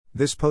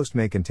This post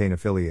may contain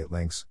affiliate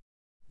links.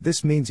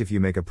 This means if you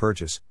make a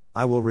purchase,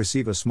 I will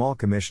receive a small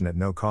commission at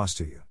no cost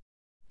to you.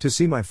 To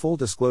see my full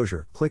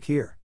disclosure, click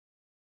here.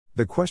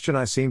 The question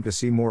I seem to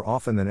see more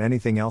often than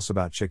anything else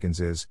about chickens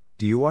is,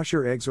 do you wash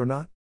your eggs or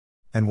not?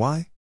 And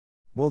why?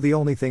 Well, the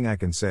only thing I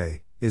can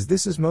say is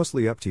this is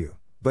mostly up to you,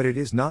 but it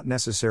is not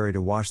necessary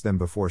to wash them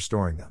before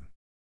storing them.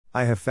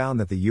 I have found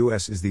that the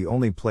US is the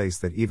only place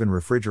that even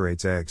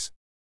refrigerates eggs.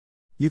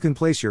 You can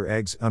place your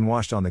eggs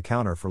unwashed on the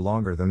counter for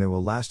longer than they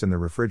will last in the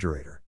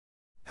refrigerator.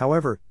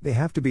 However, they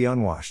have to be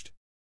unwashed.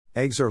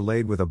 Eggs are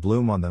laid with a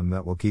bloom on them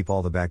that will keep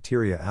all the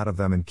bacteria out of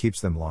them and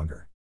keeps them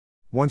longer.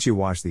 Once you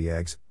wash the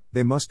eggs,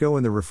 they must go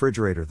in the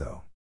refrigerator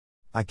though.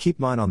 I keep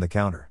mine on the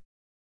counter.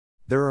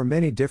 There are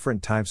many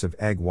different types of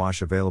egg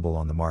wash available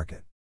on the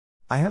market.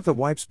 I have the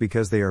wipes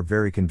because they are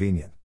very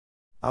convenient.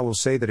 I will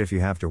say that if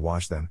you have to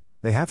wash them,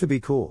 they have to be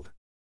cooled.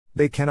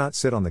 They cannot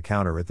sit on the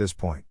counter at this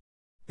point.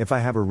 If I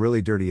have a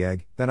really dirty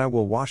egg, then I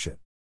will wash it.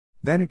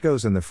 Then it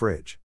goes in the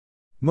fridge.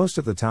 Most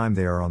of the time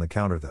they are on the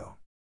counter though.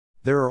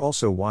 There are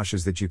also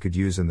washes that you could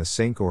use in the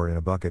sink or in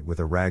a bucket with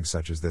a rag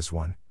such as this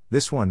one,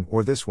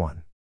 or this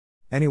one.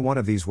 Any one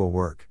of these will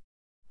work.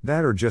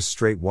 That or just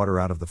straight water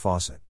out of the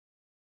faucet.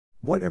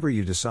 Whatever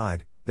you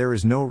decide, there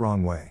is no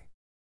wrong way.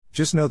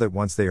 Just know that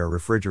once they are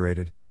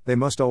refrigerated, they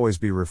must always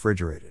be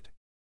refrigerated.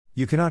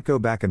 You cannot go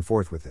back and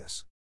forth with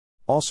this.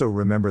 Also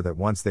remember that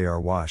once they are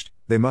washed,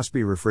 they must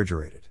be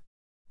refrigerated.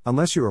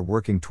 Unless you are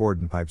working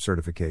toward NPIPE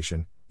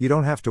certification, you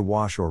don't have to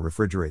wash or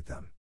refrigerate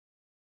them.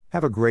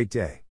 Have a great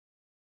day.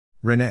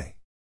 Renee.